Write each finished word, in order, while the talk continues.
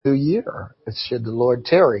New year, should the Lord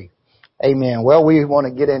tarry. Amen. Well, we want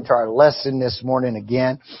to get into our lesson this morning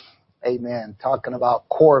again. Amen. Talking about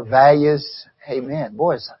core values. Amen.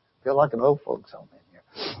 Boys, I feel like an old folks home in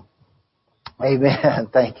here. Amen.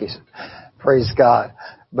 Thank you. Praise God.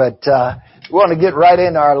 But we want to get right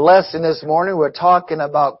into our lesson this morning. We're talking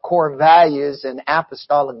about core values in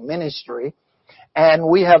apostolic ministry. And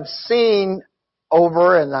we have seen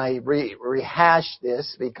over, and I rehash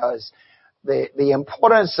this because the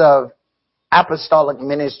importance of apostolic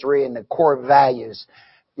ministry and the core values.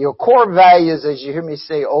 Your core values, as you hear me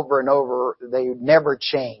say over and over, they never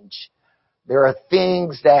change. There are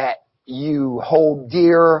things that you hold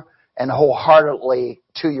dear and wholeheartedly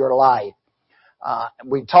to your life.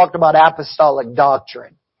 We talked about apostolic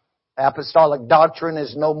doctrine. Apostolic doctrine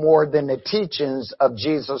is no more than the teachings of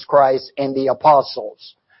Jesus Christ and the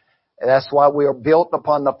apostles. That's why we are built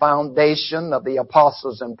upon the foundation of the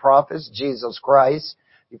apostles and prophets, Jesus Christ.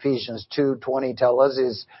 Ephesians 2:20 tells us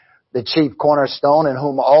is the chief cornerstone in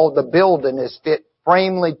whom all the building is fit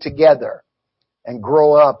firmly together and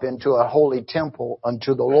grow up into a holy temple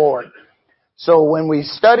unto the Lord. So when we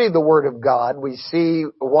study the Word of God, we see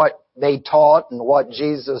what they taught and what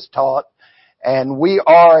Jesus taught. And we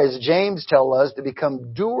are, as James tells us, to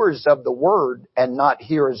become doers of the Word and not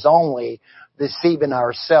hearers only, deceiving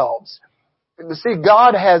ourselves. You see,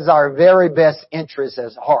 God has our very best interests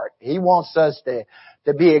at heart. He wants us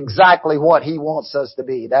to be exactly what He wants us to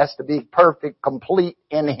be. That's to be perfect, complete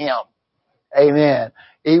in Him. Amen.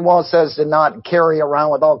 He wants us to not carry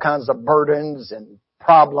around with all kinds of burdens and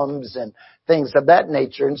problems and things of that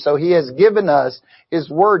nature. And so He has given us His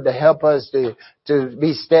Word to help us to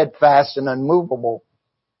be steadfast and unmovable.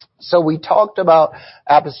 So we talked about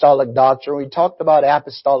apostolic doctrine. We talked about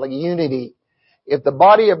apostolic unity. If the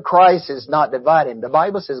body of Christ is not divided, the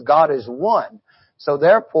Bible says God is one. So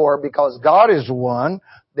therefore, because God is one,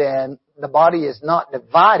 then the body is not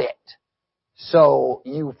divided. So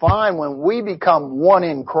you find when we become one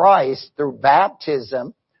in Christ through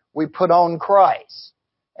baptism, we put on Christ.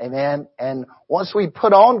 Amen. And once we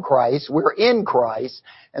put on Christ, we're in Christ.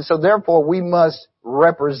 And so therefore we must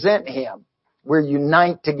represent Him. We're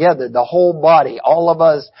unite together, the whole body. All of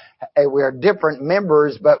us, we're different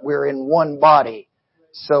members, but we're in one body.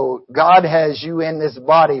 So God has you in this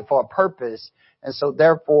body for a purpose. And so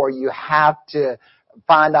therefore you have to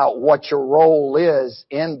find out what your role is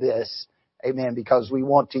in this. Amen. Because we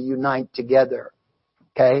want to unite together.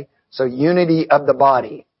 Okay. So unity of the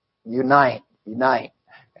body. Unite.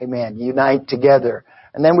 Amen. Unite together.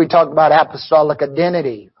 And then we talked about apostolic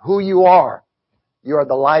identity. Who you are. You are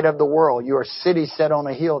the light of the world. You are a city set on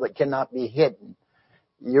a hill that cannot be hidden.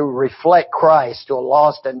 You reflect Christ to a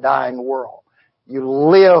lost and dying world. You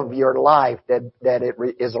live your life that it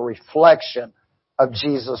is a reflection of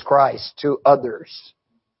Jesus Christ to others,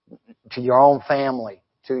 to your own family,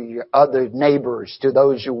 to your other neighbors, to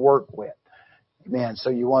those you work with. Amen.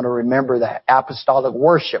 So you want to remember that. Apostolic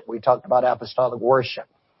worship. We talked about apostolic worship.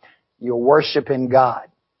 You're worshiping God.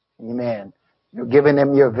 Amen. You're giving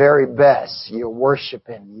Him your very best. You're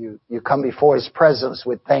worshiping. You come before His presence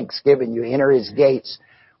with thanksgiving. You enter His gates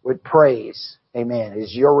with praise. Amen.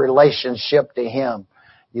 It's your relationship to Him.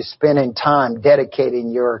 You're spending time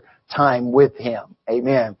dedicating your time with Him.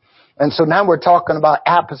 Amen. And so now we're talking about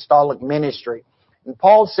apostolic ministry. And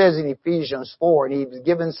Paul says in Ephesians 4, and he's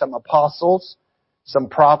given some apostles, some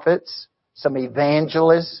prophets, some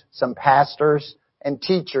evangelists, some pastors, and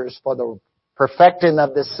teachers for the perfecting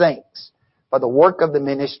of the saints, for the work of the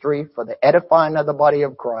ministry, for the edifying of the body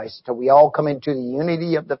of Christ, till we all come into the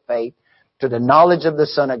unity of the faith, to the knowledge of the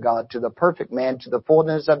Son of God, to the perfect man, to the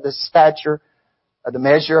fullness of the stature of the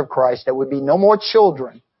measure of Christ, that would be no more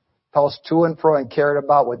children, tossed to and fro and carried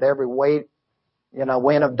about with every wind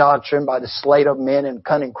of doctrine by the sleight of men and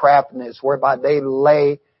cunning craftiness, whereby they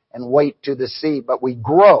lay and wait to the sea. But we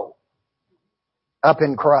grow up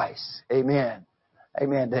in Christ. Amen.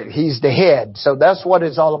 Amen. That He's the head. So that's what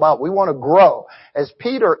it's all about. We want to grow. As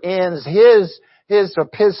Peter ends his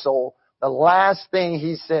epistle, the last thing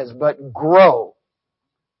he says, but grow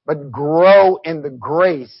in the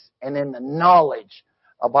grace and in the knowledge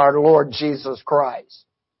of our Lord Jesus Christ.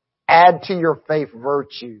 Add to your faith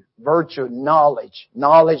virtue, knowledge,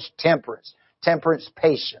 temperance,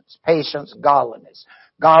 patience, godliness,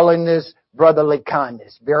 brotherly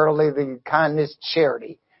kindness, verily kindness,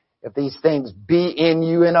 charity. If these things be in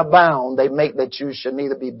you and abound, they make that you should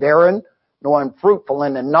neither be barren nor unfruitful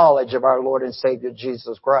in the knowledge of our Lord and Savior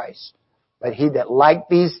Jesus Christ. But he that like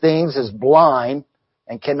these things is blind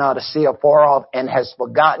and cannot see afar off, and has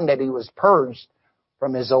forgotten that he was purged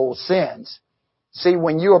from his old sins. See,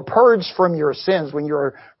 when you are purged from your sins, when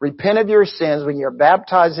you repent of your sins, when you're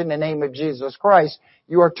baptized in the name of Jesus Christ,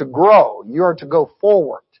 you are to grow. You are to go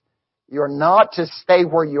forward. You're not to stay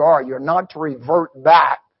where you are. You're not to revert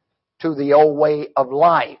back to the old way of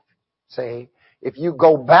life. See, if you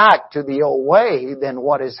go back to the old way, then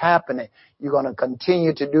what is happening? You're going to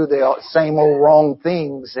continue to do the same old wrong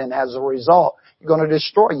things, and as a result, you're going to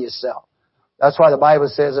destroy yourself. That's why the Bible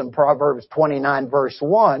says in Proverbs 29 verse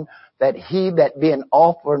 1, that he that being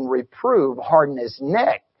often reproved harden his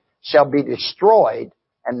neck shall be destroyed,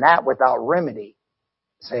 and that without remedy.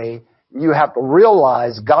 See, you have to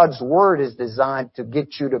realize God's Word is designed to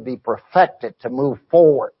get you to be perfected, to move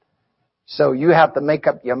forward. So you have to make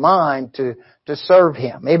up your mind to serve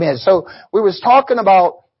Him. Amen. So we was talking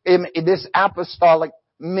about in this apostolic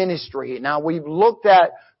ministry. Now we've looked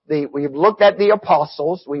at the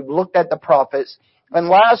apostles, we've looked at the prophets, and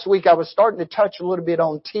last week I was starting to touch a little bit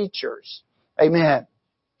on teachers. Amen.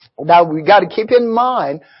 Now we got to keep in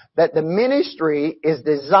mind that the ministry is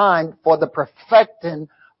designed for the perfecting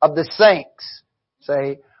of the saints.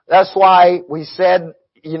 See, that's why we said,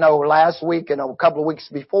 last week and a couple of weeks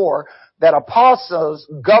before, that apostles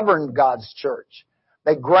governed God's church.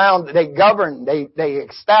 They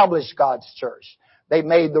established God's church. They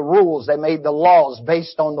made the rules, they made the laws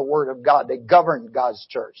based on the Word of God. They governed God's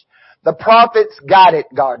church. The prophets guided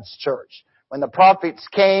God's church. When the prophets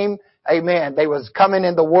came, amen, they was coming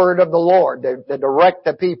in the Word of the Lord. They direct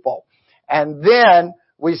the people. And then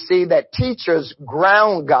we see that teachers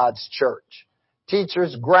ground God's church.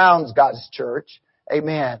 Teachers grounds God's church.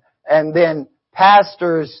 Amen. And then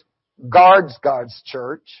pastors guards God's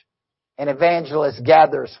church. And evangelists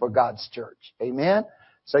gathers for God's church. Amen.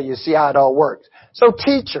 So you see how it all works. So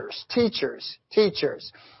teachers.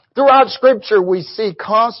 Throughout Scripture we see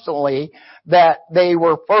constantly that they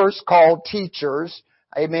were first called teachers.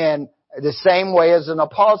 Amen. The same way as an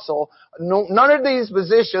apostle. None of these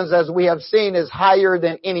positions, as we have seen, is higher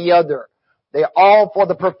than any other. They're all for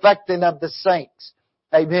the perfecting of the saints.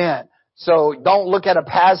 Amen. So don't look at a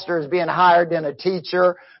pastor as being higher than a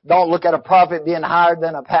teacher. Don't look at a prophet being higher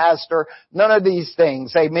than a pastor. None of these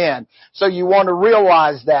things. Amen. So you want to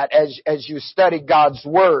realize that as you study God's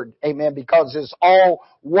Word. Amen. Because it's all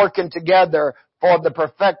working together for the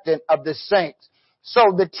perfecting of the saints.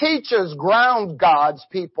 So the teachers ground God's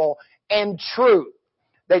people in truth.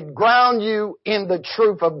 They ground you in the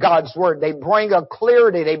truth of God's Word. They bring a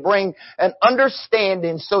clarity. They bring an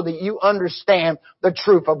understanding so that you understand the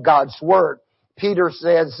truth of God's Word. Peter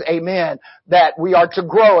says, amen, that we are to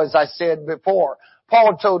grow, as I said before.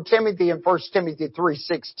 Paul told Timothy in 1 Timothy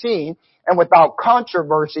 3:16, and without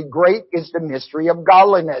controversy, great is the mystery of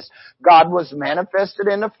godliness. God was manifested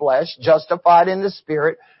in the flesh, justified in the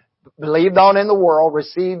Spirit, believed on in the world,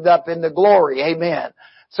 received up in the glory. Amen.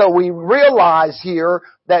 So we realize here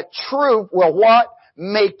that truth will what?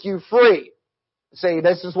 Make you free. See,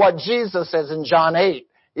 this is what Jesus says in John 8.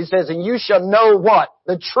 He says, and you shall know what?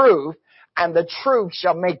 The truth, and the truth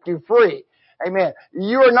shall make you free. Amen.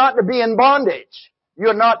 You are not to be in bondage.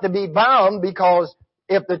 You're not to be bound, because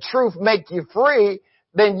if the truth make you free,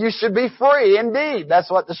 then you should be free indeed. That's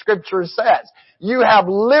what the Scripture says. You have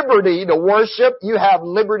liberty to worship. You have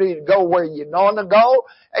liberty to go where you want to go.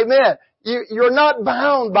 Amen. You're not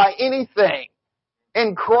bound by anything.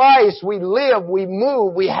 In Christ we live, we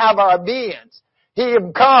move, we have our beings. He has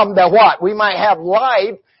come that what? We might have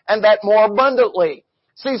life, and that more abundantly.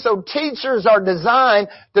 See, so teachers are designed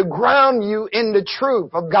to ground you in the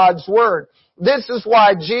truth of God's Word. This is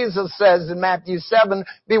why Jesus says in Matthew 7,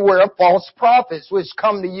 beware of false prophets, which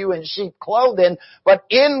come to you in sheep clothing, but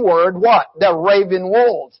inward what? They're raven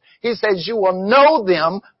wolves. He says you will know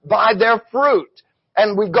them by their fruit.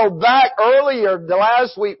 And we go back earlier, the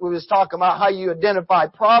last week we was talking about how you identify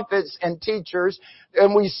prophets and teachers.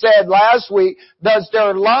 And we said last week, does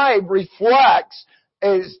their life reflects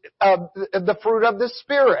the fruit of the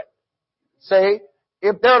Spirit? See?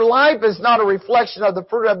 If their life is not a reflection of the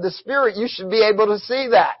fruit of the Spirit, you should be able to see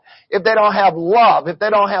that. If they don't have love, if they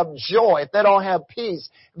don't have joy, if they don't have peace,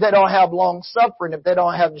 if they don't have long suffering, if they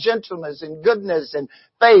don't have gentleness and goodness and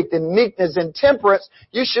faith and meekness and temperance,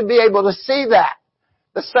 you should be able to see that.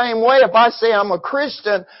 The same way, if I say I'm a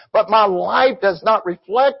Christian, but my life does not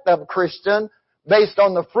reflect of Christian based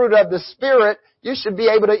on the fruit of the Spirit, you should be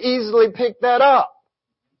able to easily pick that up.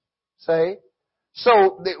 See?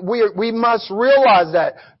 So we must realize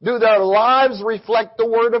that. Do their lives reflect the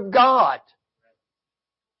Word of God?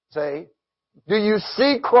 See? Do you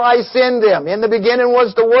see Christ in them? In the beginning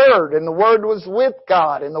was the Word, and the Word was with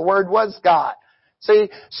God, and the Word was God. See?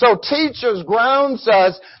 So teachers grounds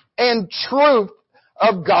us in truth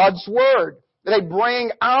of God's Word. They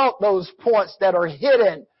bring out those points that are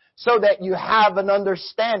hidden so that you have an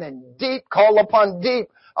understanding. Deep call upon deep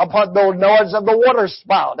upon the noise of the water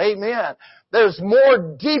spout. Amen. There's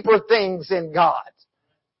more deeper things in God.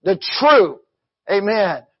 The truth,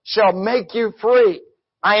 amen, shall make you free.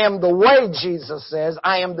 I am the way, Jesus says.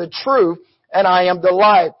 I am the truth and I am the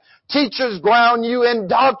life. Teachers ground you in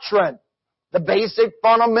doctrine. The basic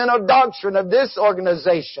fundamental doctrine of this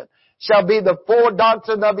organization shall be the full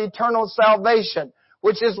doctrine of eternal salvation,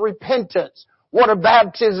 which is repentance, water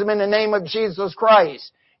baptism in the name of Jesus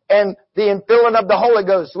Christ, and the infilling of the Holy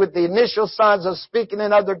Ghost with the initial signs of speaking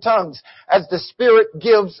in other tongues as the Spirit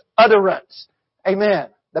gives utterance. Amen.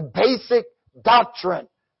 The basic doctrine.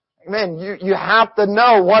 Amen. You have to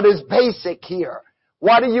know what is basic here.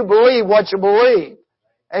 Why do you believe what you believe?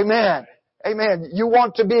 Amen. Amen. You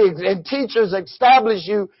want to be, and teachers establish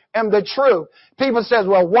you in the truth. People says,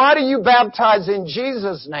 well, why do you baptize in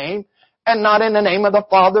Jesus' name and not in the name of the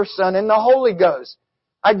Father, Son, and the Holy Ghost?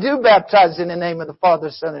 I do baptize in the name of the Father,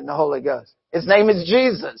 Son, and the Holy Ghost. His name is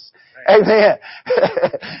Jesus. Amen.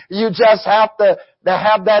 You just have to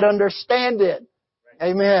have that understanding.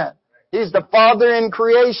 Amen. He's the Father in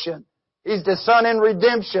creation. He's the Son in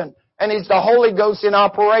redemption. And He's the Holy Ghost in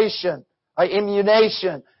operation,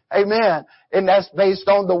 immunation. Amen. And that's based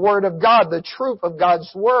on the Word of God, the truth of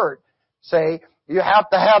God's Word. Say, you have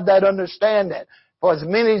to have that understanding. For as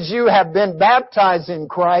many as you have been baptized in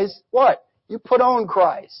Christ, what? You put on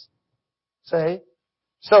Christ. Say.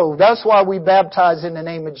 So that's why we baptize in the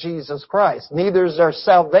name of Jesus Christ. Neither is there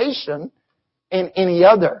salvation in any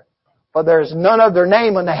other. For there is none other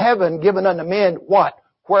name under heaven given unto men, what?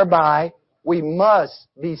 Whereby we must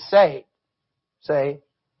be saved. Say.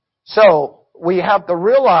 So, we have to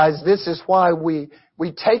realize this is why we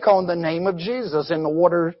take on the name of Jesus in the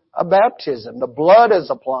water of baptism. The blood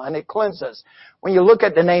is applied, it cleanses. When you look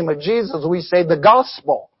at the name of Jesus, we say the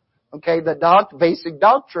gospel. Okay, the basic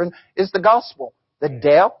doctrine is the gospel. The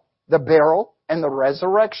death, the burial, and the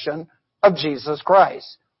resurrection of Jesus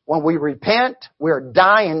Christ. When we repent, we're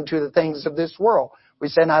dying to the things of this world. We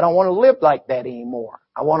say, I don't want to live like that anymore.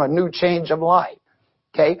 I want a new change of life.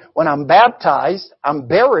 Okay, when I'm baptized, I'm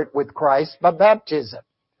buried with Christ by baptism.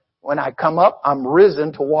 When I come up, I'm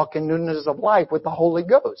risen to walk in newness of life with the Holy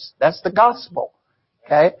Ghost. That's the gospel.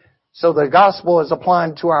 Okay, so the gospel is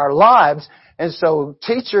applying to our lives, and so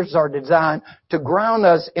teachers are designed to ground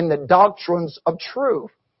us in the doctrines of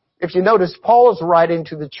truth. If you notice, Paul is writing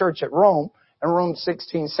to the church at Rome, in Rome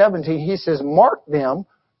 16:17, he says, mark them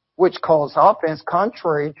which cause offense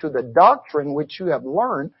contrary to the doctrine which you have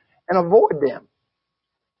learned, and avoid them.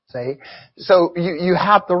 See? So you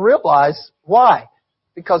have to realize why.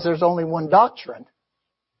 Because there's only one doctrine.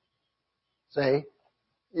 See?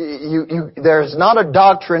 There's not a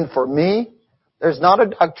doctrine for me. There's not a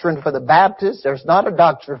doctrine for the Baptist. There's not a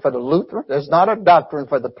doctrine for the Lutheran. There's not a doctrine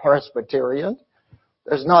for the Presbyterian.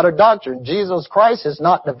 There's not a doctrine. Jesus Christ is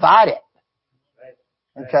not divided.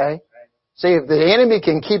 Okay? See, if the enemy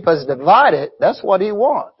can keep us divided, that's what he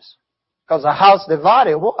wants. Because a house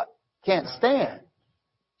divided, what? Can't stand.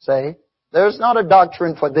 See, there's not a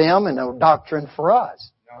doctrine for them and no doctrine for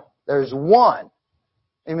us. There's one.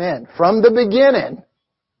 Amen. From the beginning,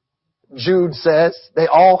 Jude says, they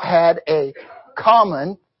all had a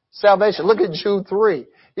common salvation. Look at Jude 3.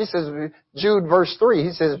 He says, Jude verse 3,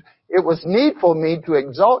 he says, it was needful me to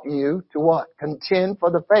exalt you to what? Contend for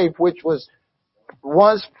the faith which was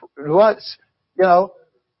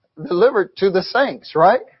delivered to the saints,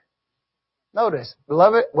 right? Notice,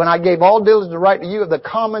 beloved, when I gave all diligence to write to you of the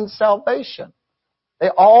common salvation, they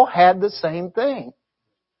all had the same thing.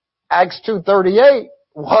 Acts 2:38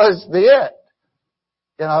 was the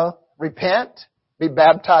it. Repent, be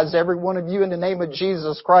baptized every one of you in the name of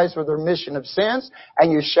Jesus Christ for the remission of sins,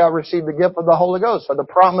 and you shall receive the gift of the Holy Ghost. For the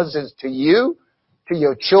promise is to you, to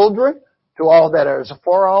your children, to all that are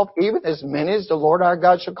afar off, even as many as the Lord our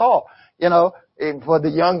God shall call. For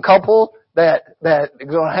the young couple that are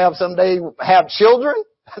going to someday have children,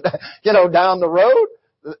 down the road,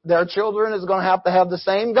 their children is going to have the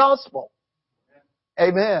same gospel.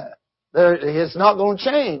 Amen. It's not going to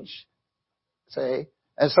change. See?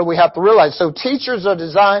 And so we have to realize, so teachers are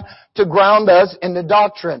designed to ground us in the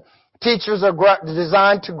doctrine. Teachers are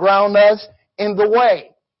designed to ground us in the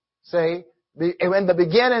way. See? In the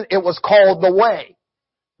beginning, it was called the way.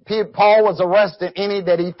 Paul was arresting any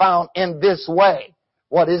that he found in this way.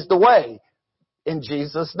 What is the way? In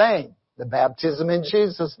Jesus' name. The baptism in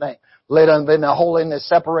Jesus' name. Led unto the holiness,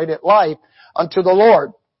 separated life unto the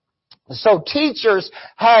Lord. So teachers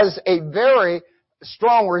has a very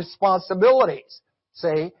strong responsibilities.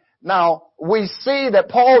 See? Now, we see that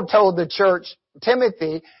Paul told the church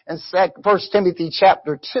Timothy in 1 Timothy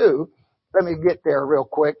chapter 2. Let me get there real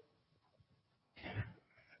quick.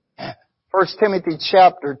 1 Timothy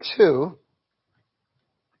chapter 2.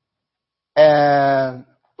 And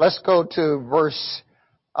let's go to verse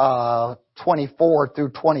 24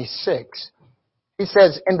 through 26. He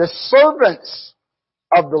says, "In the servants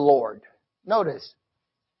of the Lord." Notice,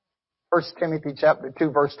 1 Timothy chapter 2,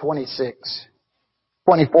 verse 26.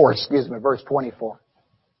 24, verse 24.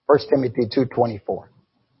 1 Timothy 2:24.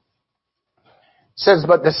 It says,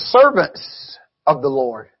 "But the servants of the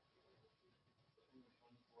Lord."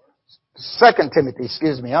 2 Timothy,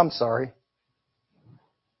 I'm sorry.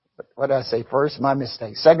 What did I say first? My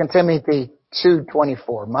mistake. 2 Timothy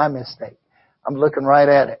 2:24. My mistake. I'm looking right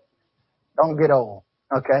at it. Don't get old.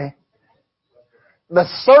 Okay? The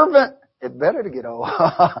servant, it's better to get old.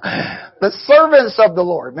 The servants of the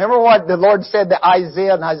Lord. Remember what the Lord said to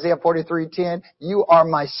Isaiah in Isaiah 43:10? "You are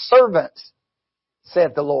my servants,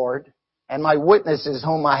 saith the Lord, and my witnesses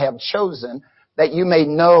whom I have chosen, that you may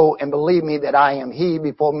know and believe me that I am He.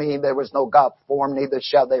 Before me there was no God formed, neither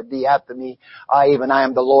shall there be after me. I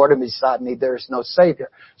am the Lord, and beside me there is no Savior."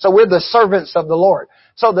 So we're the servants of the Lord.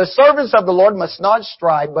 So the servants of the Lord must not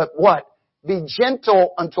strive, but what? Be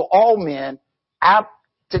gentle unto all men, apt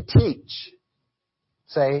to teach.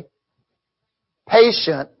 Say,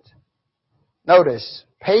 patient. Notice,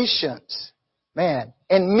 patience. Man.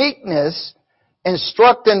 And meekness,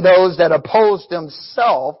 instructing those that oppose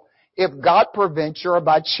themselves, if God peradventure or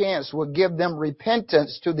by chance will give them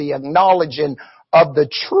repentance to the acknowledging of the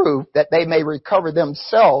truth, that they may recover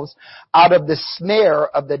themselves out of the snare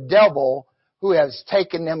of the devil, who has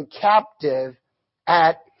taken them captive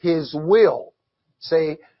at his will.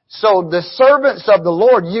 See, so the servants of the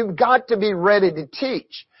Lord, you've got to be ready to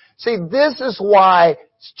teach. See, this is why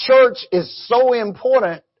church is so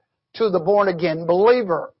important to the born again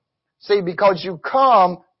believer. See, because you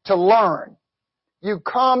come to learn. You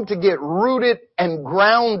come to get rooted and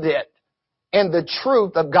grounded in the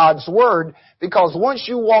truth of God's Word, because once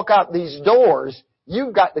you walk out these doors,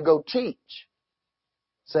 you've got to go teach.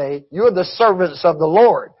 Say, you're the servants of the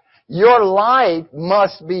Lord. Your life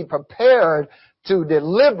must be prepared to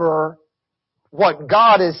deliver what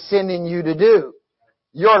God is sending you to do.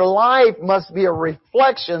 Your life must be a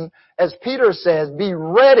reflection, as Peter says, be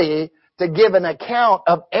ready to give an account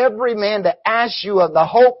of every man that asks you of the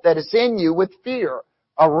hope that is in you with fear,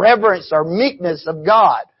 a reverence or meekness of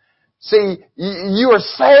God. See, you are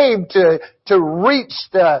saved to reach,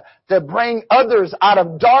 to bring others out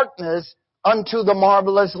of darkness unto the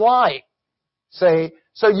marvelous light. See,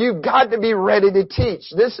 so you've got to be ready to teach.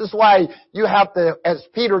 This is why you have to, as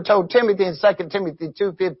Peter told Timothy in 2 Timothy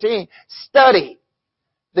 2:15, study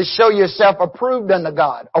to show yourself approved unto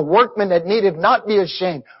God, a workman that needeth not be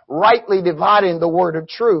ashamed, rightly dividing the word of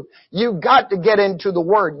truth. You've got to get into the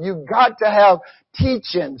Word. You've got to have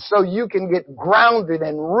teaching so you can get grounded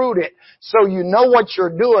and rooted, so you know what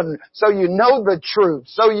you're doing, so you know the truth,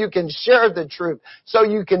 so you can share the truth, so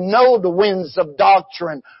you can know the winds of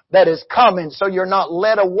doctrine that is coming, so you're not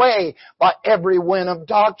led away by every wind of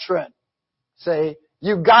doctrine. See,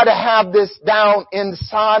 you've got to have this down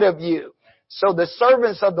inside of you. So the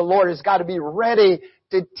servants of the Lord has got to be ready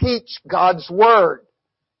to teach God's Word,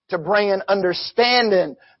 to bring an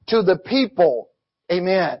understanding to the people.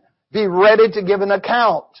 Amen. Be ready to give an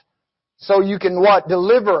account. So you can what?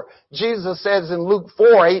 Deliver. Jesus says in Luke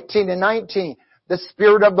 4:18 and 19, "The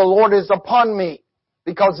Spirit of the Lord is upon me,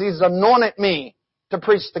 because He's anointed me to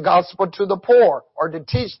preach the gospel to the poor," or to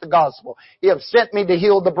teach the gospel. "He hath sent me to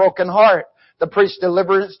heal the broken heart, to preach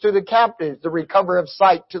deliverance to the captives, the recovery of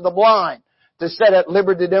sight to the blind, to set at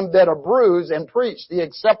liberty them that are bruised, and preach the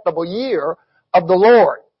acceptable year of the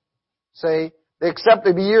Lord." See, the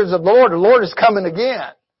acceptable years of the Lord is coming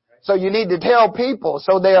again. So you need to tell people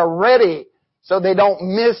so they are ready, so they don't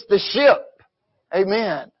miss the ship.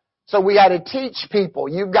 Amen. So we got to teach people.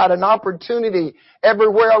 You've got an opportunity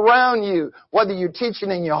everywhere around you, whether you're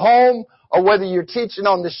teaching in your home, or whether you're teaching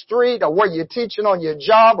on the street, or whether you're teaching on your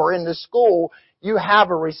job or in the school. You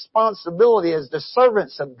have a responsibility as the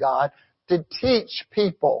servants of God to teach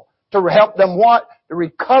people, to help them what? To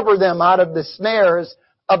recover them out of the snares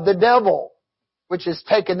of the devil, which has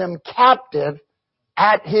taken them captive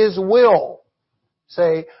at his will.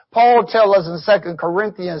 Say, Paul tells us in 2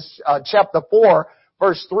 Corinthians chapter 4,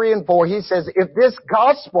 verse 3 and 4, he says, "If this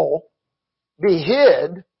gospel be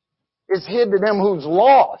hid, is hid to them who's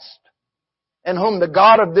lost, and whom the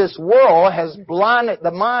God of this world has blinded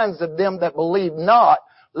the minds of them that believe not,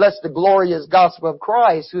 lest the glorious gospel of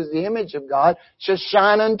Christ, who is the image of God, should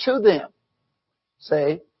shine unto them."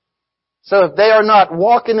 See? So if they are not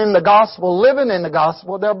walking in the gospel, living in the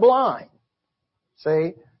gospel, they're blind.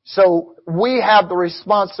 See? So we have the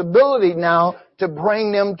responsibility now to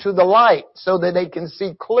bring them to the light so that they can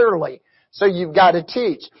see clearly. So you've got to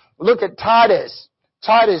teach. Look at Titus.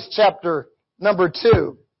 Titus chapter number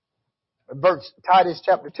 2. Titus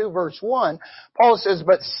chapter 2 verse 1. Paul says,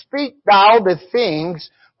 but speak thou the things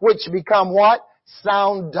which become what?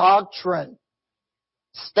 Sound doctrine.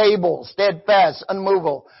 Stable, steadfast,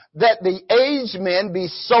 unmovable. That the aged men be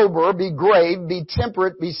sober, be grave, be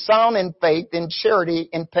temperate, be sound in faith, in charity,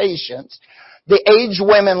 in patience. The aged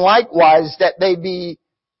women likewise, that they be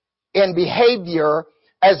in behavior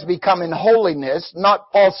as becoming holiness, not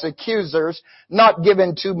false accusers, not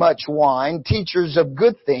given too much wine, teachers of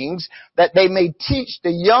good things, that they may teach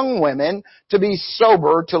the young women to be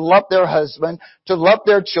sober, to love their husband, to love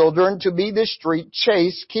their children, to be discreet,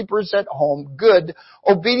 chaste, keepers at home, good,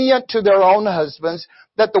 obedient to their own husbands,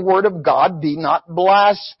 that the word of God be not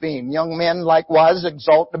blasphemed. Young men likewise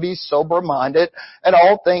exalt to be sober-minded, and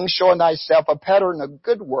all things showing thyself a pattern of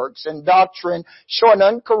good works, and doctrine showing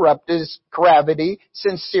uncorrupted gravity,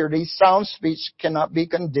 sincerity, sound speech cannot be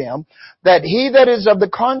condemned, that he that is of the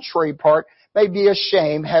contrary part may be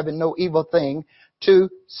ashamed, having no evil thing to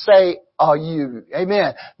say of you.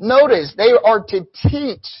 Amen. Notice, they are to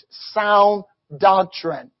teach sound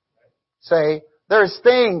doctrine. Say, there's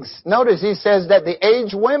things, notice he says that the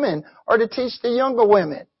aged women are to teach the younger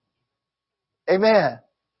women. Amen.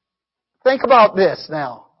 Think about this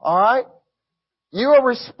now, alright? You are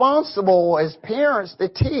responsible as parents to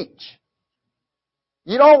teach.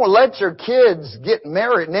 You don't let your kids get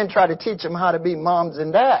married and then try to teach them how to be moms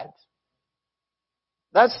and dads.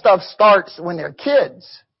 That stuff starts when they're kids.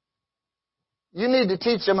 You need to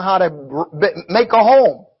teach them how to make a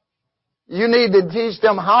home. You need to teach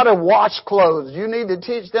them how to wash clothes. You need to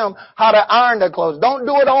teach them how to iron their clothes. Don't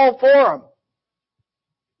do it all for them.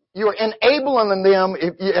 You're enabling them.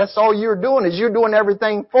 That's all you're doing is you're doing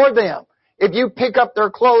everything for them. If you pick up their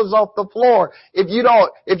clothes off the floor, if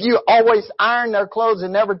you always iron their clothes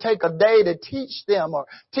and never take a day to teach them or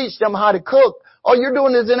teach them how to cook, all you're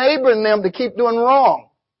doing is enabling them to keep doing wrong.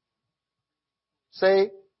 See?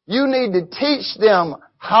 You need to teach them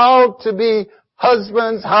how to be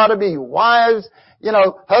husbands, how to be wives. You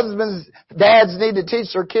know, husbands, dads need to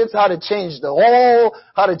teach their kids how to change the oil,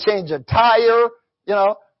 how to change a tire. You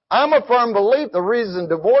know, I'm a firm believer the reason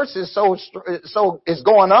divorce is is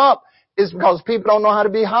going up is because people don't know how to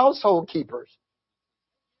be household keepers.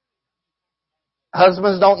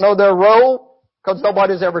 Husbands don't know their role because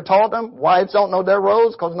nobody's ever taught them. Wives don't know their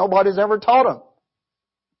roles because nobody's ever taught them.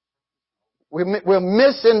 We're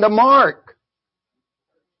missing the mark.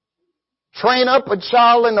 Train up a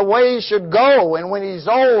child in the way he should go, and when he's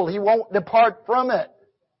old, he won't depart from it.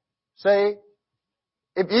 See?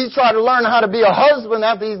 If you try to learn how to be a husband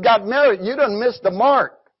after he's got married, you done missed the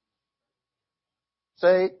mark.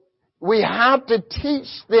 See? We have to teach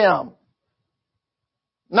them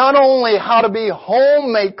not only how to be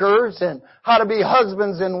homemakers and how to be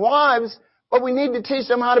husbands and wives, but we need to teach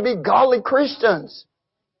them how to be godly Christians.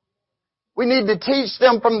 We need to teach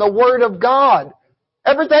them from the Word of God.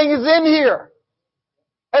 Everything is in here.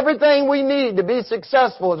 Everything we need to be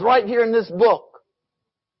successful is right here in this book.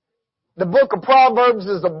 The book of Proverbs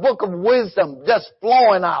is a book of wisdom just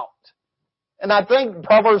flowing out. And I think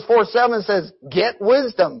Proverbs 4:7 says, get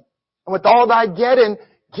wisdom. And with all thy getting,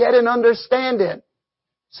 get an understanding.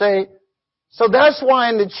 See? So that's why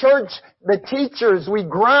in the church, the teachers, we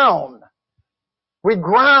ground. We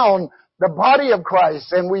ground the body of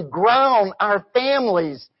Christ and we ground our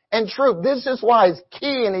families in truth. This is why it's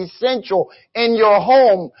key and essential in your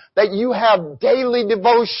home that you have daily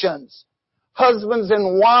devotions. Husbands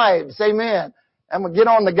and wives, amen. I'm going to get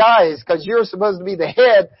on the guys because you're supposed to be the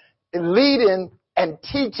head leading and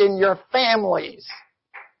teaching your families.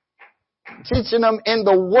 Teaching them in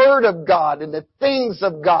the Word of God and the things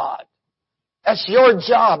of God. That's your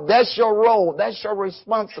job. That's your role. That's your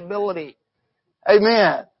responsibility.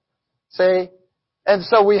 Amen. See? And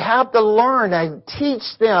so we have to learn and teach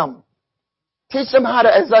them. Teach them how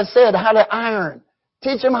to, as I said, how to iron.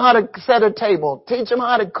 Teach them how to set a table. Teach them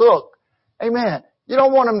how to cook. Amen. You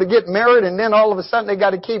don't want them to get married and then all of a sudden they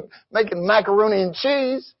got to keep making macaroni and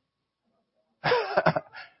cheese.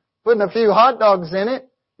 Putting a few hot dogs in it.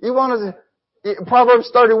 You want to, Proverbs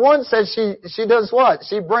 31 says she does what?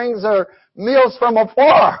 She brings her meals from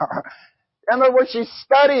afar. In other words, she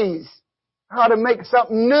studies how to make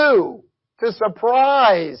something new to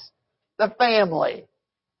surprise the family.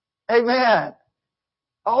 Amen.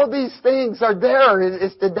 All these things are there.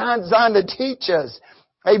 It's designed to teach us.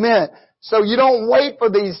 Amen. So you don't wait for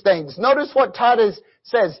these things. Notice what Titus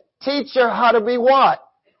says. Teach her how to be what?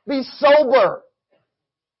 Be sober.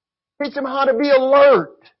 Teach them how to be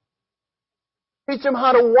alert. Teach them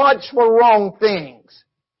how to watch for wrong things.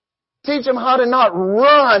 Teach them how to not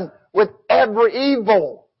run with every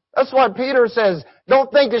evil. That's why Peter says,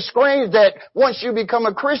 don't think it's strange that once you become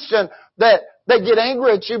a Christian that they get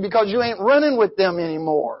angry at you because you ain't running with them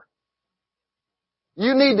anymore.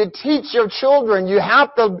 You need to teach your children. You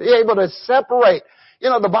have to be able to separate. You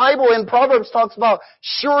know, the Bible in Proverbs talks about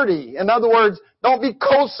surety. In other words, don't be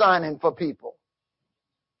co-signing for people.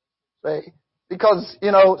 See? Because,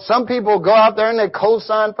 you know, some people go out there and they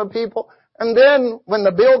co-sign for people. And then when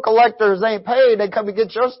the bill collectors ain't paid, they come to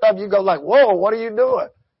get your stuff. You go like, whoa, what are you doing?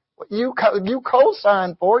 You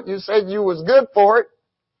co-signed for it. You said you was good for it.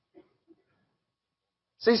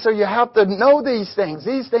 See, so you have to know these things.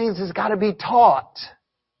 These things has got to be taught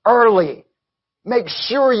early. Make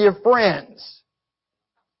sure you're friends.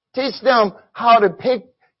 Teach them how to pick,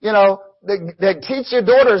 you know, teach your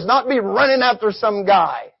daughters not be running after some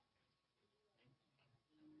guy.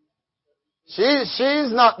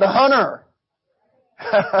 She's not the hunter.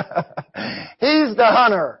 He's the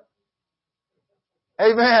hunter.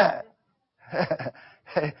 Amen.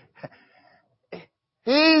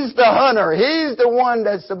 He's the hunter. He's the one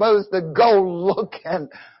that's supposed to go looking.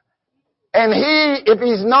 And if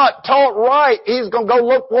he's not taught right, he's going to go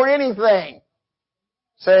look for anything.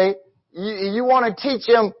 See, you want to teach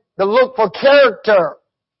him to look for character.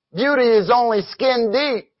 Beauty is only skin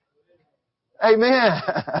deep. Amen.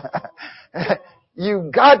 You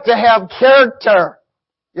got to have character.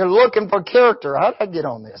 You're looking for character. How did I get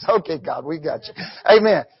on this? Okay, God, we got you.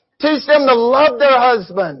 Amen. Teach them to love their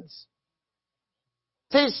husbands.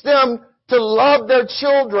 Teach them to love their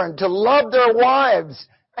children, to love their wives.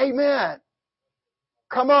 Amen.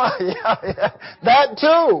 Come on. Yeah. That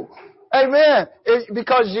too. Amen.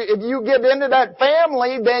 Because if you get into that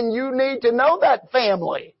family, then you need to know that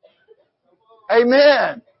family.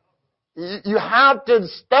 Amen. You have to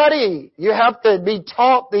study. You have to be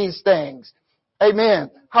taught these things.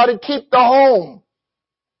 Amen. How to keep the home.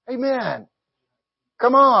 Amen.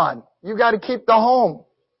 Come on. You got to keep the home.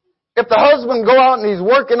 If the husband go out and he's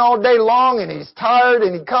working all day long and he's tired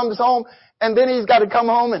and he comes home and then he's got to come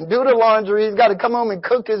home and do the laundry, he's got to come home and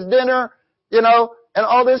cook his dinner, you know, and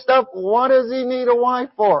all this stuff, what does he need a wife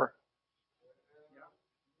for?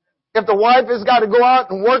 If the wife has got to go out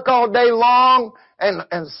and work all day long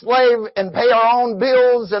and slave and pay her own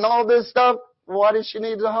bills and all this stuff, what does she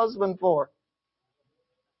need a husband for?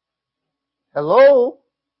 Hello?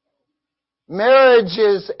 Marriage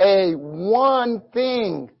is a one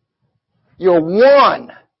thing. You're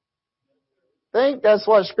one. I think that's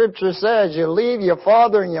what Scripture says. You leave your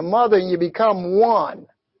father and your mother and you become one.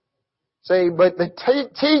 See, but the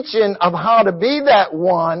teaching of how to be that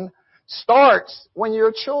one starts when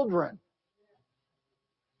you're children.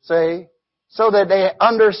 See? So that they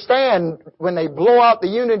understand when they blow out the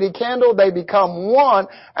unity candle, they become one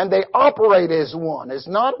and they operate as one. It's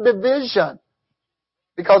not a division.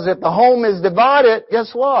 Because if the home is divided,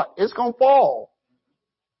 guess what? It's going to fall.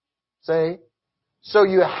 See? So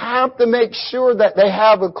you have to make sure that they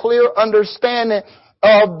have a clear understanding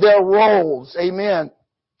of their roles. Amen.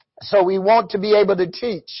 So we want to be able to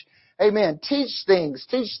teach. Amen. Teach things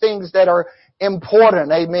that are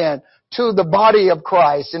important. Amen. To the body of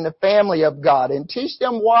Christ and the family of God. And teach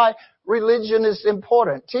them why religion is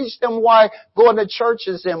important. Teach them why going to church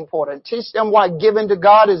is important. Teach them why giving to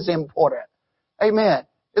God is important. Amen.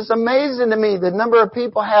 It's amazing to me the number of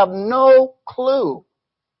people have no clue.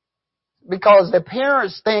 Because the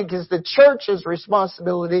parents think it's the church's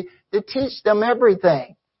responsibility to teach them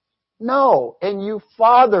everything. No. And you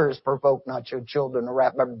fathers provoke not your children to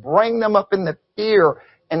wrath, but bring them up in the fear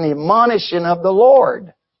and the admonishing of the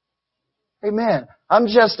Lord. Amen. I'm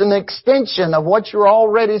just an extension of what you're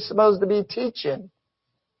already supposed to be teaching.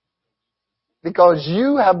 Because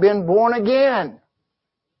you have been born again.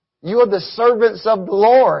 You are the servants of the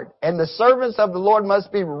Lord. And the servants of the Lord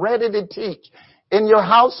must be ready to teach. In your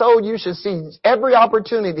household, you should seize every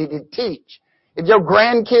opportunity to teach. If your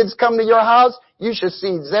grandkids come to your house, you should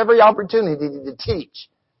seize every opportunity to teach,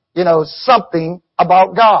 something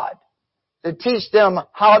about God. To teach them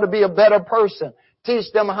how to be a better person.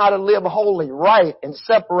 Teach them how to live holy, right, and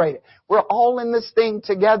separated. We're all in this thing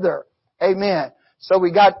together. Amen. So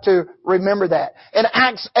we got to remember that. In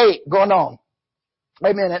Acts 8, going on.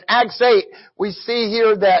 Amen. In Acts 8, we see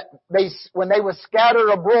here that when they were scattered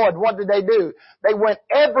abroad, what did they do? They went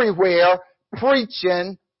everywhere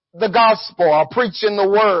preaching the gospel or preaching the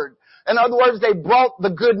word. In other words, they brought the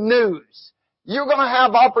good news. You're going to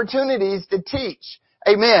have opportunities to teach.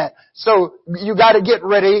 Amen. So you got to get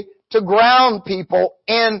ready to ground people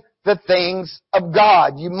in the things of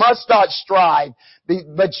God. You must not strive,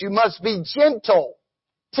 but you must be gentle.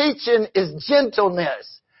 Teaching is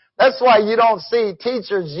gentleness. That's why you don't see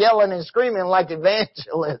teachers yelling and screaming like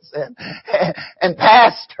evangelists and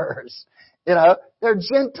pastors. You know, they're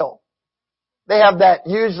gentle. They have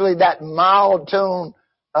usually that mild tone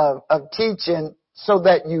of teaching so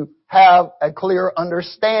that you have a clear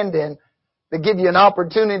understanding. They give you an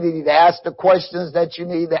opportunity to ask the questions that you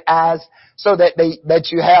need to ask so that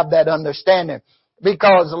you have that understanding.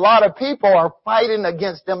 Because a lot of people are fighting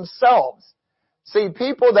against themselves. See,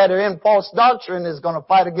 people that are in false doctrine is going to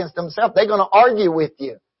fight against themselves. They're going to argue with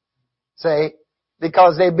you. See,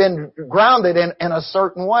 because they've been grounded in a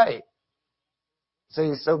certain way.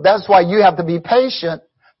 See, so that's why you have to be patient.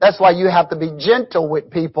 That's why you have to be gentle with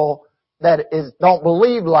people that don't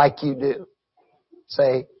believe like you do.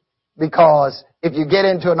 See, because if you get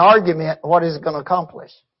into an argument, what is it going to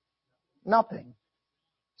accomplish? Nothing.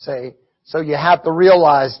 See, so you have to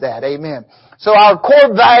realize that. Amen. So our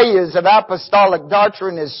core values of apostolic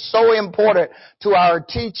doctrine is so important to our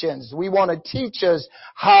teachings. We want to teach us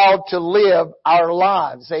how to live our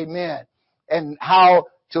lives. Amen. And how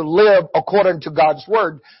to live according to God's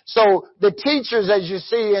Word. So the teachers, as you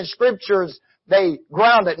see in Scriptures, they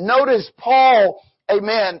ground it. Notice Paul,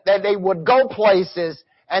 amen, that they would go places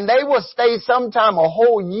and they would stay sometime a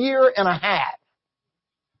whole year and a half.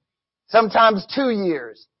 Sometimes 2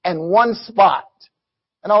 years in one spot.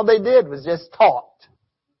 And all they did was just taught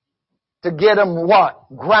to get them what?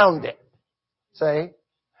 Grounded. See?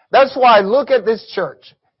 That's why look at this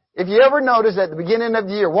church. If you ever notice at the beginning of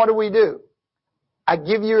the year, what do? I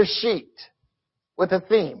give you a sheet with a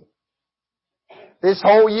theme. This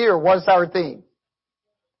whole year, what's our theme?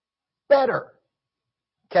 Better.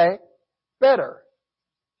 Okay? Better.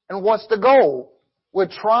 And what's the goal? We're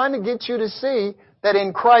trying to get you to see that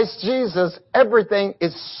in Christ Jesus, everything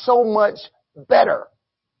is so much better.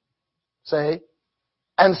 See?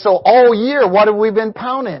 And so all year, what have we been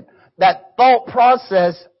pounding? That thought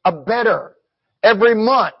process of better. Every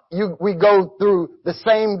month, we go through the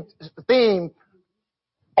same theme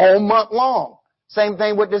all month long. Same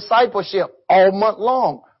thing with discipleship, all month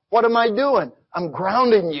long. What am I doing? I'm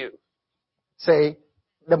grounding you. See,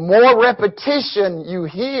 the more repetition you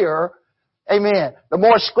hear, amen, the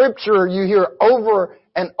more scripture you hear over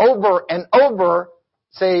and over and over,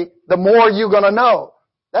 see, the more you're going to know.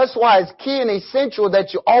 That's why it's key and essential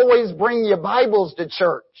that you always bring your Bibles to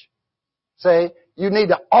church. See, you need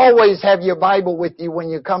to always have your Bible with you when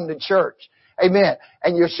you come to church. Amen.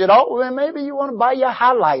 And you should, maybe you want to buy your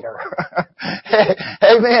highlighter.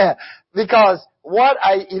 Amen. Because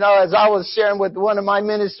as I was sharing with one of my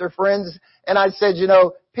minister friends, and I said,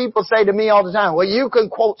 people say to me all the time, well, you can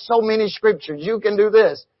quote so many scriptures. You can do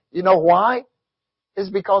this. You know why? It's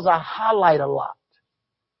because I highlight a lot.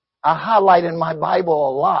 I highlight in my Bible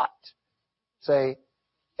a lot. See?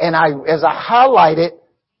 And as I highlight it,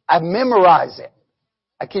 I memorize it.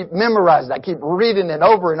 I keep memorizing. I keep reading it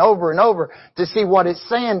over and over and over to see what it's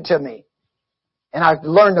saying to me. And I've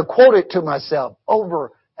learned to quote it to myself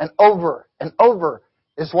over and over and over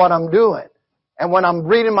is what I'm doing. And when I'm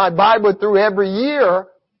reading my Bible through every year,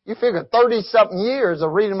 you figure 30-something years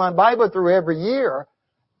of reading my Bible through every year,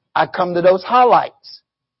 I come to those highlights.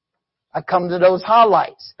 I come to those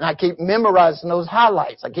highlights. And I keep memorizing those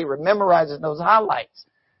highlights. I keep memorizing those highlights.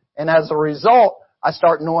 And as a result, I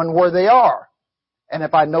start knowing where they are. And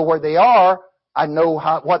if I know where they are, I know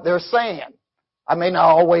what they're saying. I may not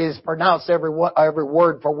always pronounce every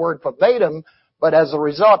word for word verbatim, but as a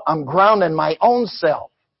result, I'm grounding my own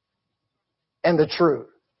self in the truth.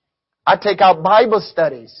 I take out Bible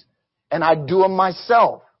studies and I do them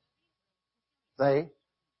myself. See?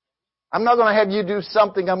 I'm not going to have you do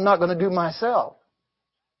something I'm not going to do myself.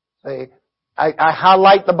 See? I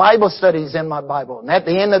highlight the Bible studies in my Bible. And at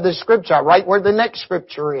the end of the scripture, I write where the next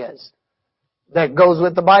scripture is that goes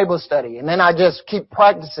with the Bible study. And then I just keep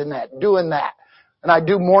practicing that, doing that. And I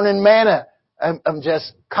do morning manna. I'm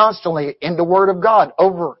just constantly in the Word of God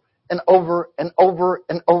over and over and over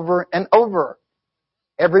and over and over.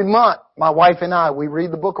 Every month, my wife and I, we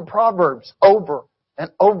read the book of Proverbs over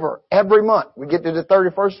and over every month. We get to the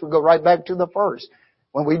 31st, we go right back to the 1st.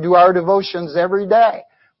 When we do our devotions every day,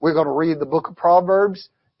 we're going to read the book of Proverbs,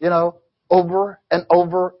 over and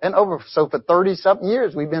over and over. So for 30-something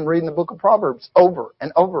years, we've been reading the book of Proverbs over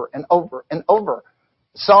and over and over and over.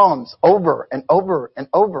 Psalms over and over and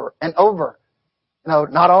over and over.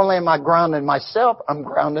 Not only am I grounding myself, I'm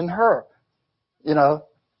grounding her,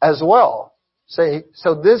 as well. See,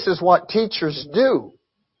 so this is what teachers do,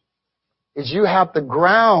 is you have to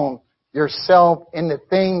ground yourself in the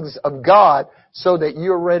things of God so that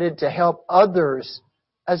you're ready to help others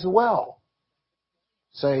as well.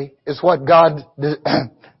 See, it's what God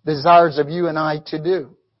desires of you and I to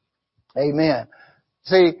do. Amen.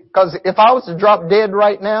 See, because if I was to drop dead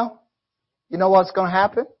right now, you know what's going to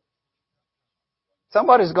happen?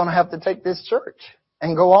 Somebody's going to have to take this church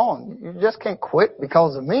and go on. You just can't quit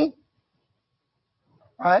because of me.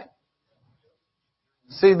 Right?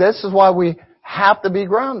 See, this is why we have to be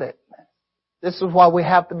grounded. This is why we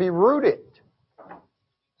have to be rooted.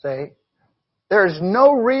 See? There's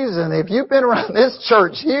no reason, if you've been around this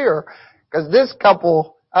church here, because this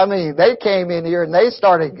couple, they came in here and they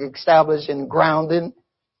started establishing grounding,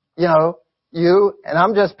 you, and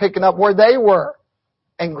I'm just picking up where they were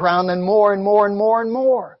and grounding more and more and more and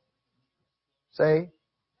more. See?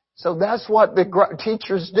 So that's what the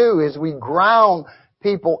teachers do, is we ground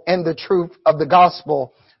people in the truth of the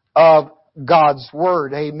gospel of God's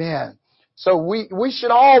Word. Amen. So we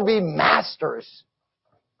should all be masters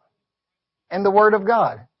in the Word of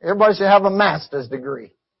God. Everybody should have a master's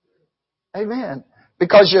degree. Amen.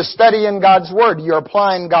 Because you're studying God's Word. You're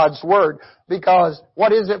applying God's Word. Because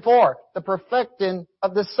what is it for? The perfecting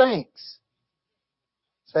of the saints.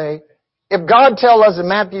 See? If God tells us in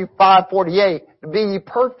Matthew 5:48, be ye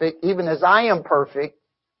perfect, even as I am perfect,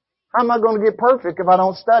 how am I going to get perfect if I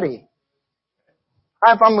don't study?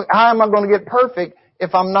 How am I going to get perfect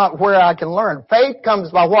if I'm not where I can learn? Faith comes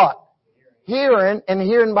by what? Hearing, and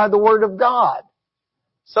hearing by the Word of God.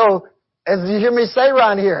 So, as you hear me say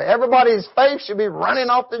around here, everybody's faith should be running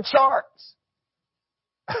off the charts.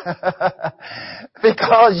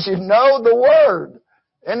 Because you know the Word.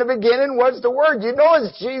 In the beginning was the Word. You know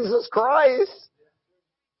it's Jesus Christ.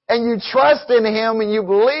 And you trust in Him and you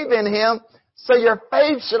believe in Him. So your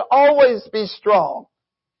faith should always be strong.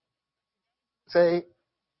 See?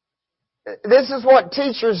 This is what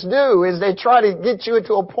teachers do, is they try to get you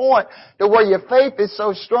to a point to where your faith is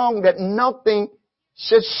so strong that nothing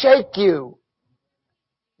should shake you.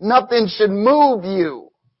 Nothing should move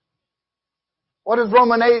you. What does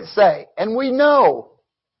Romans 8 say? And we know.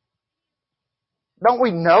 Don't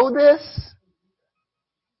we know this?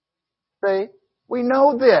 See? We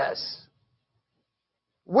know this.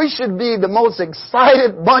 We should be the most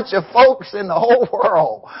excited bunch of folks in the whole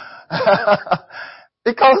world.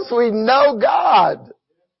 Because we know God.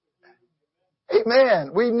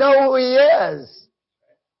 Amen. We know who He is.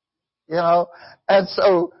 And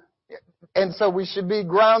so we should be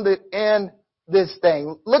grounded in this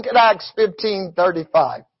thing. Look at Acts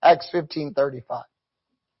 15:35. Acts 15:35.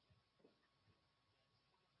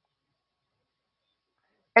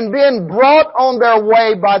 And being brought on their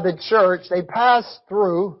way by the church, they passed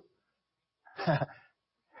through.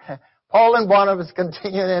 Paul and Barnabas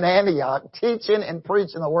continued in Antioch, teaching and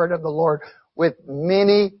preaching the word of the Lord with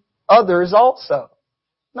many others also.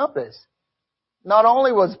 Notice, not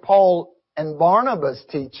only was Paul and Barnabas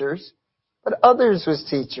teachers, but others was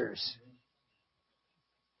teachers.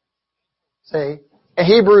 See,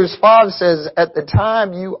 Hebrews 5 says, at the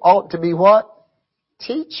time you ought to be what?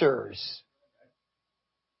 Teachers.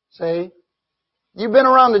 See, you've been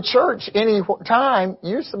around the church any time,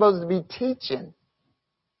 you're supposed to be teaching.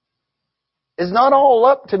 It's not all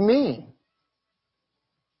up to me.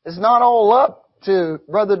 It's not all up to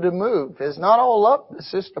Brother DeMove. It's not all up to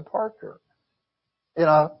Sister Parker.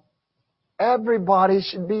 Everybody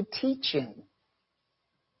should be teaching.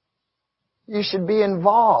 You should be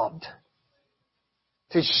involved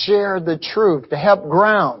to share the truth, to help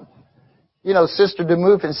ground. Sister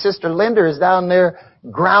DeMove and Sister Linda is down there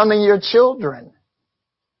grounding your children.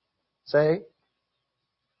 See?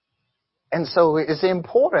 And so it's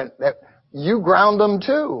important that you ground them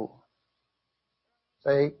too.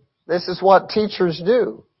 See? This is what teachers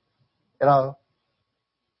do.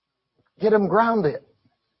 Get them grounded.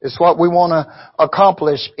 It's what we want to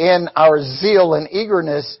accomplish in our zeal and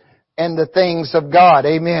eagerness in the things of God.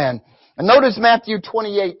 Amen. And notice Matthew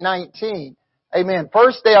 28:19. Amen.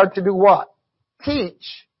 First they are to do what?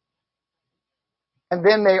 Teach. And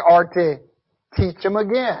then they are to teach them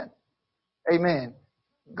again. Amen.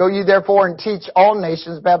 Go ye therefore and teach all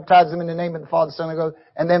nations, baptize them in the name of the Father, Son, and God.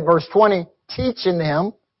 And then verse 20, teaching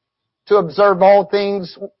them to observe all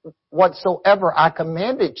things whatsoever I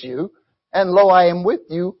commanded you. And lo, I am with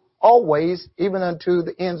you always, even unto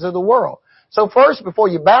the ends of the world. So first, before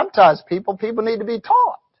you baptize people, people need to be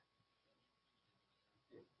taught.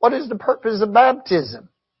 What is the purpose of baptism?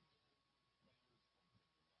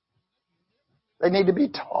 They need to be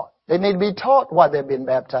taught. They need to be taught why they've been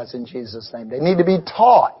baptized in Jesus' name. They need to be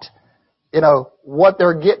taught, what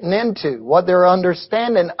they're getting into, what their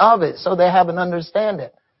understanding of it, so they have an understanding.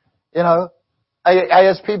 I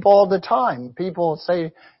ask people all the time. People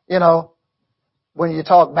say, when you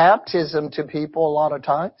talk baptism to people a lot of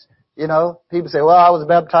times, people say, well, I was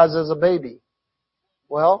baptized as a baby.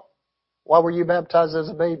 Well, why were you baptized as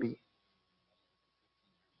a baby?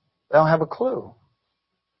 They don't have a clue.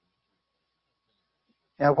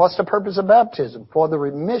 What's the purpose of baptism? For the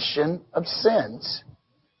remission of sins.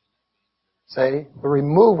 Say, the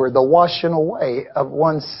remover, the washing away of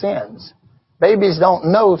one's sins. Babies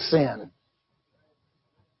don't know sin.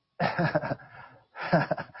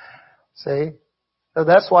 See? So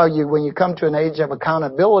that's why when you come to an age of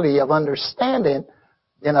accountability, of understanding,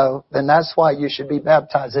 then that's why you should be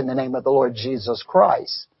baptized in the name of the Lord Jesus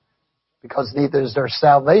Christ. Because neither is there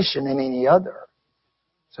salvation in any other.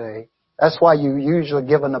 See? That's why you usually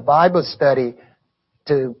give in a Bible study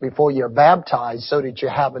before you're baptized, so that you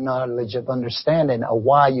have a knowledge of understanding of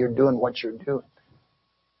why you're doing what you're doing.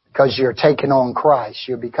 Because you're taking on Christ.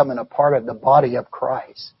 You're becoming a part of the body of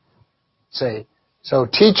Christ. See? So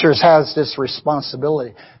teachers has this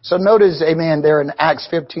responsibility. So notice, amen, there in Acts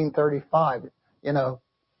 15:35,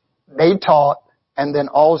 they taught, and then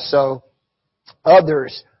also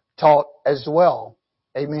others taught as well.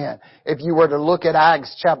 Amen. If you were to look at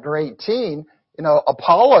Acts chapter 18,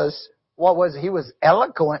 Apollos, what was he? He was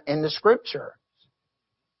eloquent in the Scripture.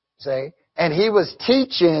 See? And he was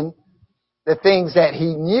teaching the things that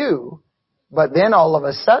he knew. But then all of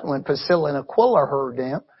a sudden, when Priscilla and Aquila heard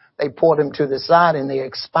him, they pulled him to the side and they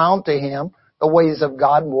expound to him the ways of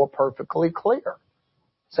God more perfectly clear.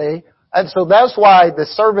 See? And so that's why the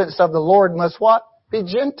servants of the Lord must what? Be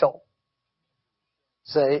gentle.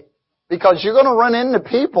 See? Because you're going to run into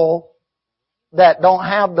people that don't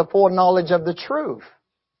have the full knowledge of the truth.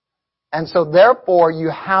 And so therefore you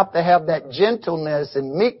have to have that gentleness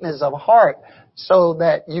and meekness of heart so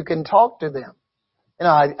that you can talk to them.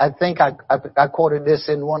 I think I quoted this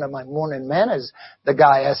in one of my morning manners. The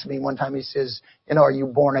guy asked me one time, he says, are you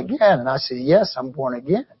born again? And I said, yes, I'm born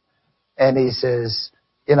again. And he says,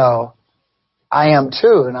 I am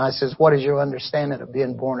too. And I says, what is your understanding of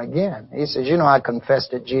being born again? He says, I confess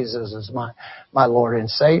that Jesus is my Lord and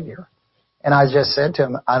Savior. And I just said to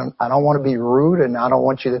him, I don't want to be rude, and I don't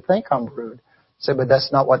want you to think I'm rude. I said, but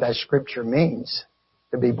that's not what that scripture means,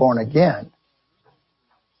 to be born again.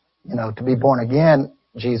 To be born again,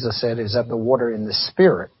 Jesus said, is of the water and the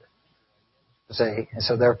Spirit. See? And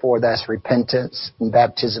so therefore that's repentance and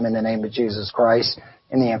baptism in the name of Jesus Christ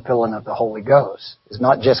and the infilling of the Holy Ghost. It's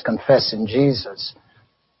not just confessing Jesus,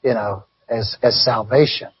 as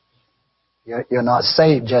salvation. You're not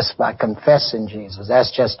saved just by confessing Jesus.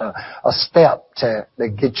 That's just a step to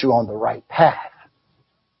get you on the right path.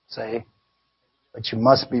 See? But you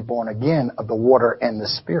must be born again of the water and the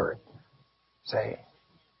Spirit. See?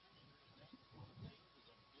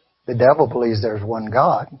 The devil believes there's one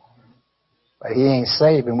God, but he ain't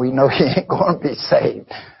saved, and we know he ain't going to be saved.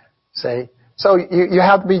 See? So you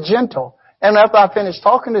have to be gentle. And after I finished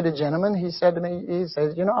talking to the gentleman, he said to me, he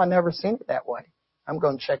says, I never seen it that way. I'm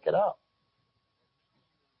going to check it out.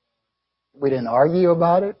 We didn't argue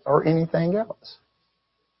about it or anything else.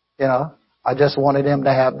 I just wanted him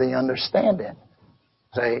to have the understanding.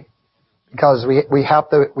 See? Because we have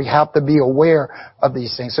to be aware of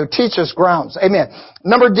these things. So teach us grounds. Amen.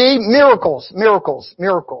 Number D, miracles.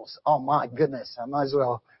 Oh my goodness. I might as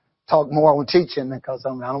well talk more on teaching because I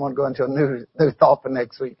don't want to go into a new thought for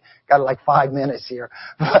next week. Got like 5 minutes here.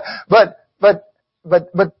 But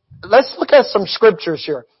let's look at some scriptures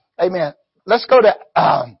here. Amen. Let's go to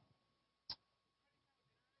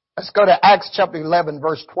Acts chapter 11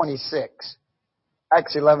 verse 26.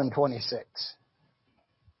 Acts 11:26.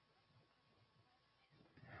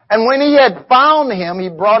 And when he had found him, he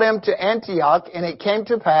brought him to Antioch, and it came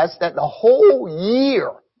to pass that the whole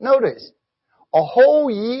year, notice, a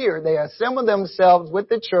whole year they assembled themselves with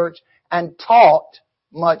the church and taught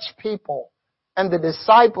much people. And the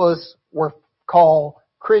disciples were called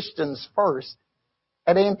Christians first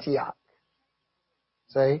at Antioch.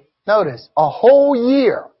 See? Notice, a whole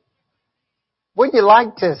year. Wouldn't you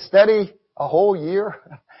like to study a whole year?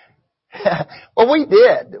 Well, we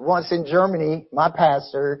did once in Germany. My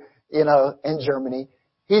pastor, in Germany,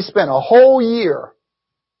 he spent a whole year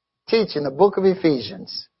teaching the book of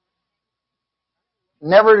Ephesians.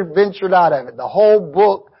 Never ventured out of it. The whole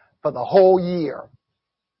book for the whole year.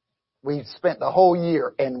 We spent the whole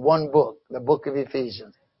year in one book, the book of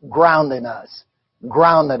Ephesians, grounded us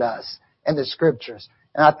in the scriptures.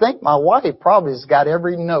 And I think my wife probably has got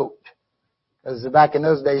every note. Because back in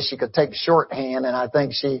those days she could take shorthand, and I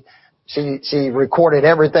think she recorded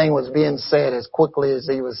everything was being said as quickly as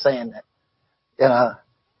he was saying it.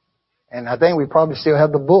 And I think we probably still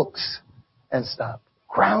have the books and stuff.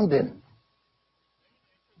 Grounding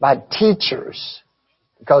by teachers.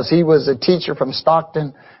 because he was a teacher from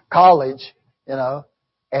Stockton College,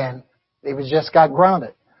 and he was just got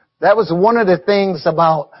grounded. That was one of the things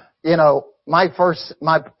about, my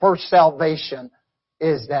first salvation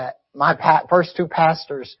is that my first two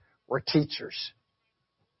pastors were teachers.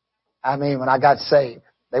 I mean, when I got saved,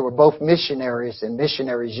 they were both missionaries, and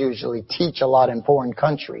missionaries usually teach a lot in foreign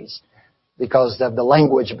countries because of the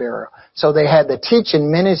language barrier. So they had the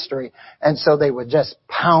teaching ministry, and so they would just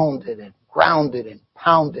pound it and ground it and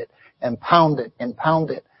pound it and pound it and pound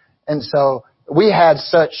it. And so we had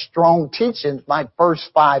such strong teachings my first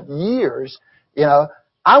 5 years,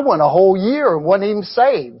 I went a whole year and wasn't even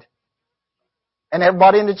saved. And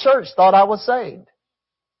everybody in the church thought I was saved.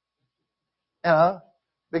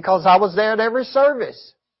 Because I was there at every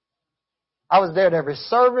service. I was there at every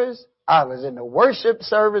service. I was in the worship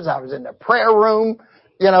service. I was in the prayer room,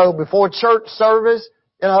 before church service,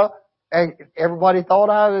 and everybody thought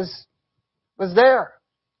I was there.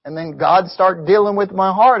 And then God started dealing with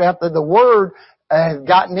my heart after the Word had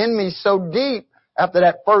gotten in me so deep. After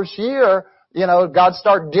that first year, God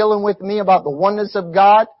started dealing with me about the oneness of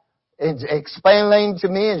God and explaining to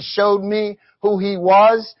me and showed me who He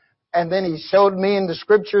was. And then He showed me in the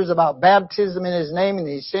Scriptures about baptism in His name and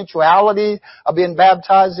the essentiality of being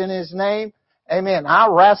baptized in His name. Amen. I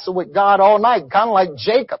wrestled with God all night, kind of like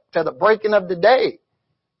Jacob, to the breaking of the day.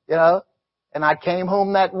 And I came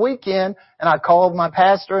home that weekend and I called my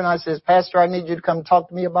pastor and I said, Pastor, I need you to come talk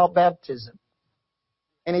to me about baptism.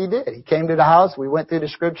 And he did. He came to the house. We went through the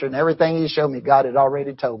Scripture, and everything he showed me, God had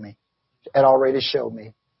already told me. Had already showed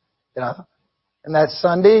me. And that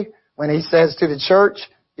Sunday, when he says to the church,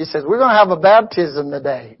 he says, we're going to have a baptism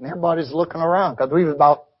today. And everybody's looking around because we was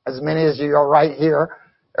about as many as you are right here.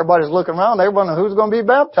 Everybody's looking around. Everybody knows who's going to be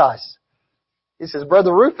baptized. He says,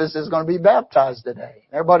 Brother Rufus is going to be baptized today.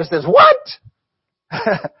 And everybody says, what?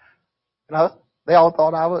 They all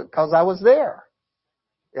thought because I was there.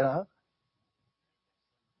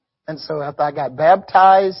 And so after I got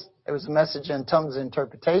baptized, it was a message in tongues and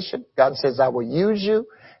interpretation. God says, I will use you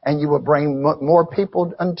and you will bring more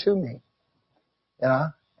people unto me.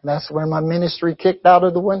 And that's when my ministry kicked out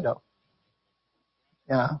of the window.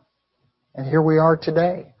 And here we are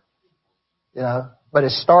today. But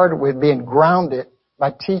it started with being grounded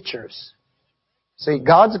by teachers. See,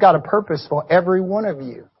 God's got a purpose for every one of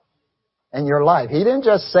you in your life. He didn't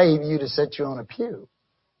just save you to set you on a pew.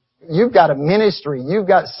 You've got a ministry. You've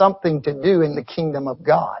got something to do in the kingdom of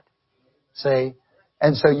God. See?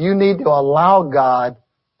 And so you need to allow God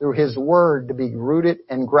through His Word to be rooted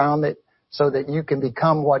and grounded so that you can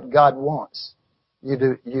become what God wants you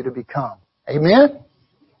to become. Amen?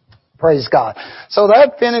 Praise God. So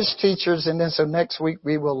that finished teachers, and then so next week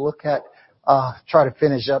we will look at, try to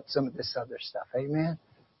finish up some of this other stuff. Amen?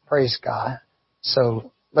 Praise God.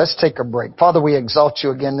 So let's take a break. Father, we exalt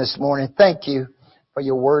you again this morning. Thank you for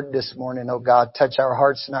your word this morning, oh God. Touch our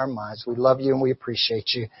hearts and our minds. We love you and we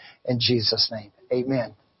appreciate you. In Jesus' name,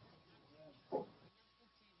 amen.